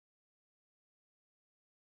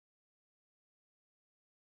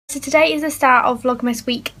So today is the start of Vlogmas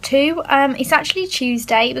Week 2. It's actually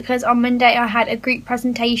Tuesday because on Monday I had a group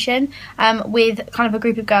presentation with kind of a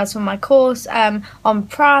group of girls from my course on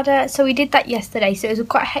Prada. So we did that yesterday. So it was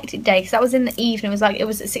quite a hectic day because that was in the evening. It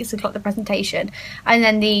was at 6 o'clock, the presentation, and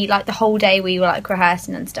then the whole day we were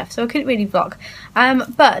rehearsing and stuff. So I couldn't really vlog.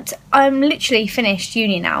 But I'm literally finished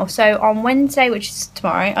uni now. So on Wednesday, which is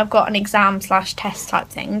tomorrow, I've got an exam / test type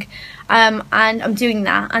thing. And I'm doing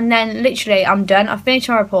that, and then literally I'm done. I've finished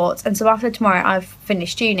my reports, and so after tomorrow I've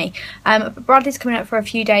finished uni. But Bradley's coming up for a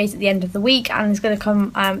few days at the end of the week, and is going to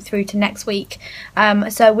come through to next week.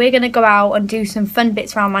 So we're going to go out and do some fun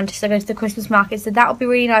bits around Manchester, go to the Christmas market, so that'll be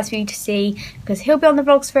really nice for you to see, because he'll be on the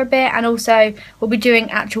vlogs for a bit, and also we'll be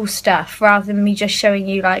doing actual stuff rather than me just showing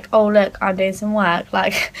you oh look, I'm doing some work,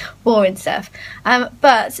 boring stuff.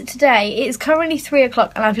 But today it's currently 3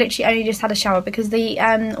 o'clock, and I've literally only just had a shower because the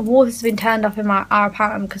water's been turned off in our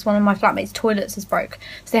apartment because one of my flatmates' toilets has broke,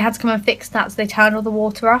 so they had to come and fix that, so they turned all the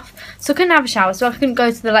water off, so I couldn't have a shower, so I couldn't go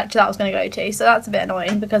to the lecture that I was going to go to, so that's a bit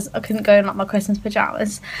annoying because I couldn't go in my Christmas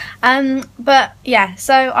pyjamas. But yeah,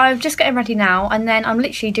 so I'm just getting ready now, and then I'm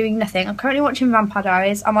literally doing nothing. I'm currently watching Vampire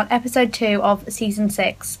Diaries. I'm on episode 2 of season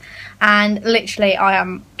 6, and literally I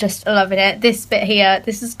am just loving it. This bit here,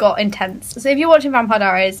 this has got intense, so if you're watching Vampire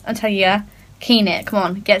Diaries, I tell you, keen it, come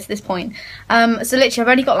on, get to this point. So literally I've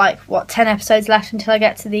only got 10 episodes left until I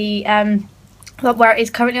get to the where it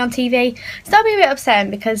is currently on TV, so that'll be a bit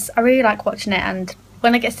upsetting because I really like watching it, and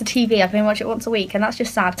when it gets to TV I can watch it once a week, and that's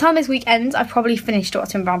just sad. By the time this week ends I've probably finished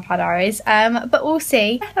watching Vampire Diaries, but we'll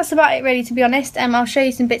see. That's about it really, to be honest. I'll show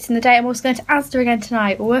you some bits in the day. I'm also going to Asda again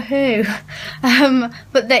tonight, woohoo.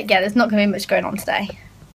 But yeah, there's not going to be much going on today.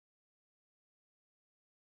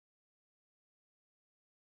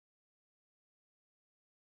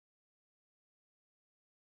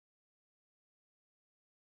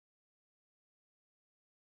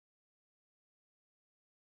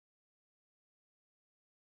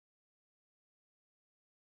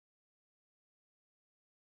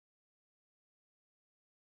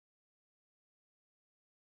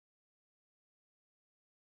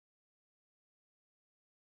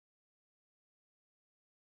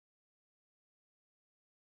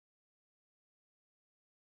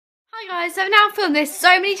 Hi guys, so I've now filmed this so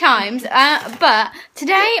many times, but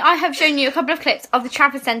today I have shown you a couple of clips of the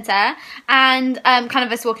Trafford Centre and kind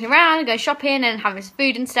of us walking around and going shopping and having some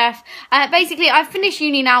food and stuff. Basically, I've finished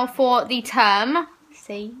uni now for the term.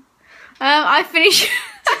 See? I've finished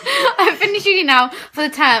uni now for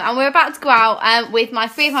the term, and we're about to go out with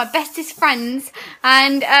three of my bestest friends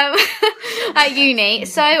and at uni.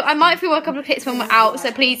 So I might film a couple of clips when we're out,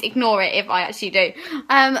 so please ignore it if I actually do.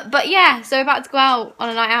 But yeah, so we're about to go out on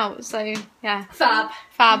a night out, so yeah. Fab.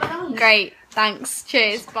 Great. Thanks.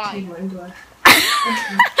 Cheers. Bye.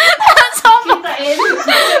 That's all. Keep that in.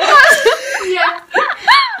 Yeah.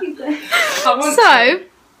 So,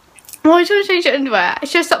 why do you want to change your underwear? I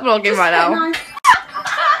should stop vlogging right now.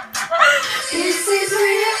 This is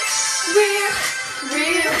real.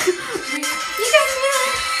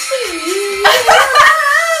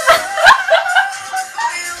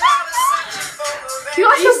 You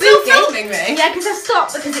got me. You're still filming me? Yeah, because I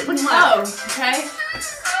stopped because it wouldn't work. Oh, okay. I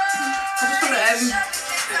just want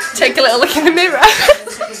to take a little look in the mirror.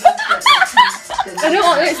 I don't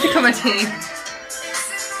want this to come at you.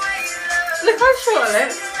 Look how short it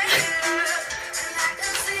is.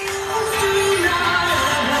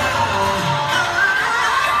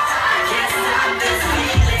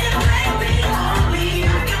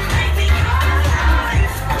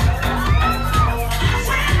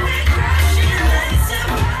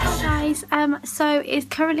 So it's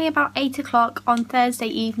currently about 8 o'clock on Thursday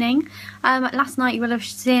evening. Last night you will have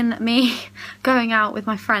seen me going out with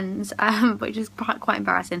my friends, which is quite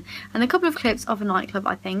embarrassing, and a couple of clips of a nightclub,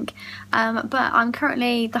 I think. But I'm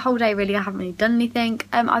currently, the whole day really, I haven't really done anything.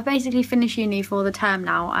 I've basically finished uni for the term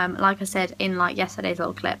now, like I said in yesterday's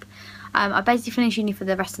little clip. I basically finished uni for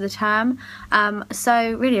the rest of the term,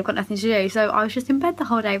 so really I've got nothing to do, so I was just in bed the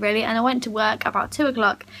whole day really, and I went to work about 2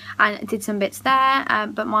 o'clock and did some bits there,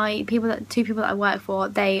 but two people that I work for,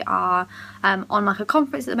 they are on a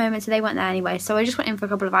conference at the moment, so they weren't there anyway, so I just went in for a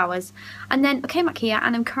couple of hours, and then I came back here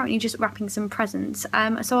and I'm currently just wrapping some presents.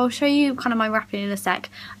 So I'll show you kind of my wrapping in a sec.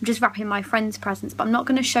 I'm just wrapping my friends' presents, but I'm not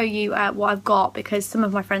going to show you what I've got because some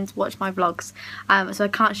of my friends watch my vlogs, so I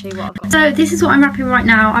can't show you what I've got. So this is what I'm wrapping right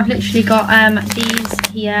now. I've literally got these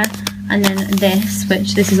here and then this,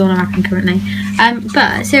 which this is all I'm wrapping currently.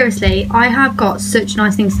 But seriously, I have got such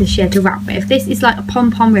nice things this year to wrap with. This is like a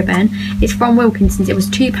pom-pom ribbon. It's from Wilkinson's. It was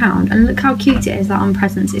 £2, and look how cute it is, like on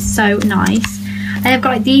presents. It's so nice. And I've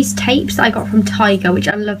got like these tapes that I got from Tiger, which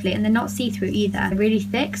are lovely, and they're not see-through either. They're really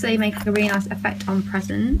thick, so they make like a really nice effect on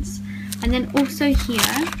presents. And then also here,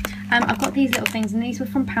 I've got these little things, and these were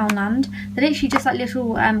from Poundland. They're literally just like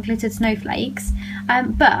little glittered snowflakes.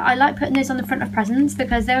 But I like putting those on the front of presents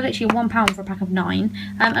because they're literally £1 for a pack of 9.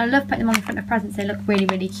 And I love putting them on the front of presents. They look really,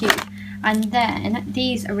 really cute. And then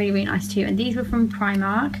these are really, really nice too. And these were from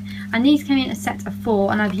Primark. And these came in a set of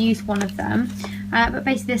 4, and I've used one of them. But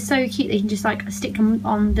basically they're so cute that you can just like stick them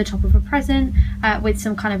on the top of a present with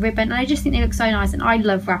some kind of ribbon. And I just think they look so nice, and I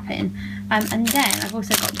love wrapping. And then I've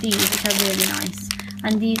also got these, which are really nice.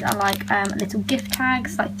 And these are like little gift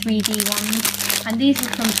tags, like 3D ones. And these are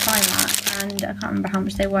from Primark, and I can't remember how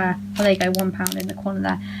much they were. Oh, there you go, £1 in the corner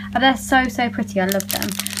there. And they're so, so pretty. I love them.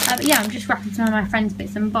 But yeah, I'm just wrapping some of my friends'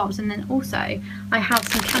 bits and bobs. And then also, I have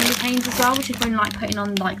some candy canes as well, which is really like putting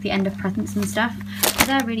on like the end of presents and stuff. So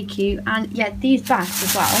they're really cute. And yeah, these bags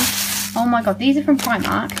as well. Oh my god, these are from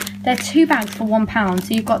Primark. They're 2 bags for £1.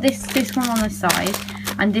 So you've got this one on this side,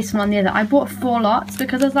 and this one on the other. I bought 4 lots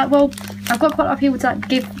because I was like, well, I've got quite a lot of people to like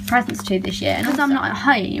give presents to this year, and because I'm not at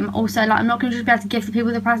home, also like I'm not going to just be able to give the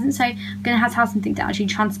people the presents, so I'm going to have something to actually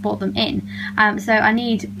transport them in. So I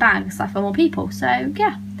need bags like for more people. So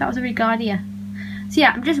yeah, that was a really good idea. So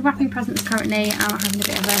yeah, I'm just wrapping presents currently. I'm having a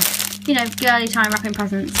bit of a, you know, girly time wrapping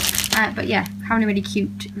presents. But yeah, having a really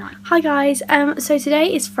cute night. Hi guys, so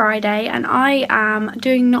today is Friday and I am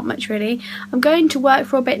doing not much really. I'm going to work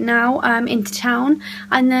for a bit now into town,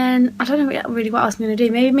 and then I don't know really what else I'm going to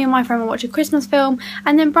do. Maybe me and my friend will watch a Christmas film,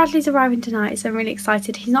 and then Bradley's arriving tonight, so I'm really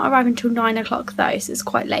excited. He's not arriving until 9 o'clock though, so it's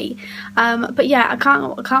quite late. But yeah, I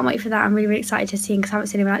can't wait for that. I'm really, really excited to see him because I haven't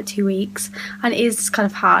seen him in like 2 weeks, and it is kind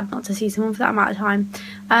of hard not to see someone for that amount of time.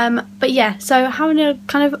 But yeah, so having a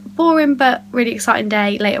kind of boring but really exciting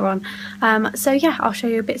day later on. So yeah, I'll show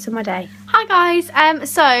you bits of my day. Hi guys,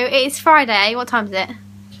 so it's Friday. What time is it?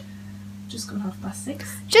 Just gone 6:30.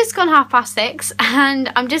 Just gone 6:30,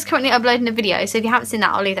 and I'm just currently uploading a video, so if you haven't seen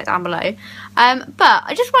that, I'll leave that down below. But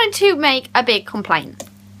I just wanted to make a big complaint.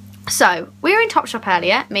 So we were in Topshop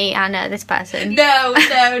earlier, me and this person. No,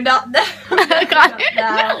 not now.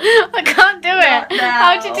 I can't do it. Now.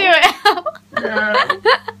 How'd you do it? No.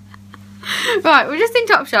 Right, we're just in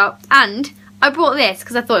Topshop, and I bought this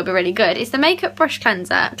because I thought it'd be really good. It's the Makeup Brush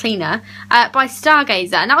Cleaner by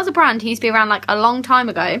Stargazer, and that was a brand who used to be around like a long time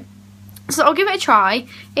ago. So I'll give it a try.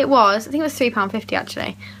 It was, I think it was £3.50 actually.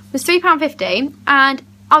 It was £3.50, and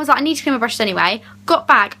I was like, I need to clean my brushes anyway. Got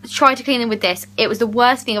back, tried to clean them with this. It was the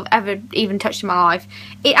worst thing I've ever even touched in my life.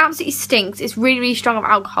 It absolutely stinks. It's really, really strong of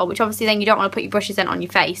alcohol, which obviously then you don't want to put your brushes in on your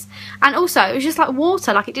face. And also, it was just like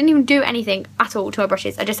water. Like, it didn't even do anything at all to my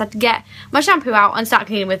brushes. I just had to get my shampoo out and start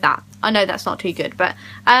cleaning with that. I know that's not too good, but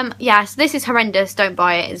yeah, so this is horrendous. Don't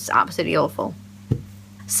buy it. It's absolutely awful.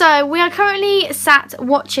 So we are currently sat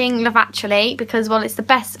watching Love Actually because, well, it's the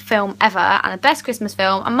best film ever and the best Christmas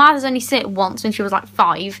film, and Martha's only seen it once when she was like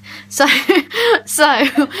 5, so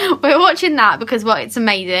we're watching that because, well, it's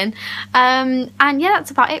amazing. And yeah,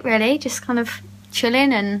 that's about it really, just kind of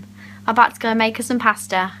chilling, and I'm about to go make her some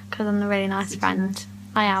pasta because I'm a really nice friend.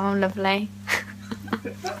 I am, I'm lovely.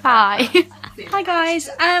 Hi. Hi guys,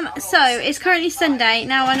 so it's currently Sunday.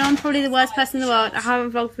 Now I know I'm probably the worst person in the world. I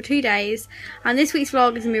haven't vlogged for 2 days, and this week's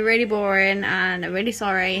vlog is going to be really boring, and I'm really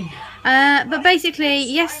sorry. But basically,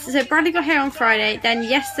 yes, so Bradley got here on Friday, then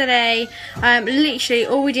yesterday, literally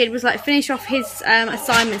all we did was like finish off his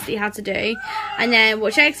assignments that he had to do, and then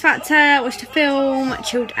watch X Factor, watched a film,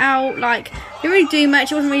 chilled out. Like, didn't really do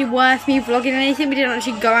much. It wasn't really worth me vlogging or anything. We didn't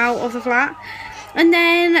actually go out of the flat. And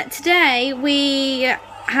then today we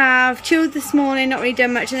have chilled this morning, not really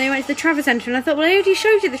done much, and then we went to the Trafford Centre, and I thought, well, I already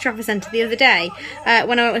showed you the Trafford Centre the other day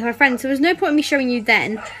when I went with my friends, so there was no point in me showing you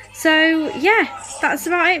then. So yeah, that's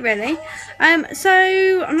about it really.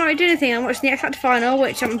 So I'm not really doing anything. I'm watching the X Factor final,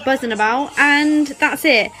 which I'm buzzing about, and that's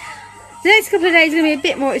it. The next couple of days are going to be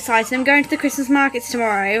a bit more exciting. I'm going to the Christmas markets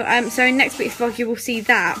tomorrow, so in next week's vlog you will see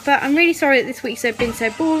that. But I'm really sorry that this week's been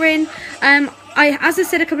so boring. As I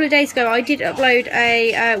said a couple of days ago, I did upload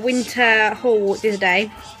a winter haul the other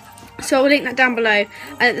day. So I will link that down below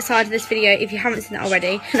and at the side of this video if you haven't seen that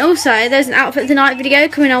already. And also, there's an outfit of the night video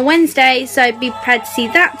coming on Wednesday, so be prepared to see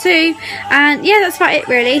that too. And yeah, that's about it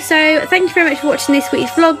really. So thank you very much for watching this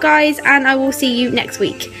week's vlog, guys, and I will see you next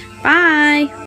week. Bye!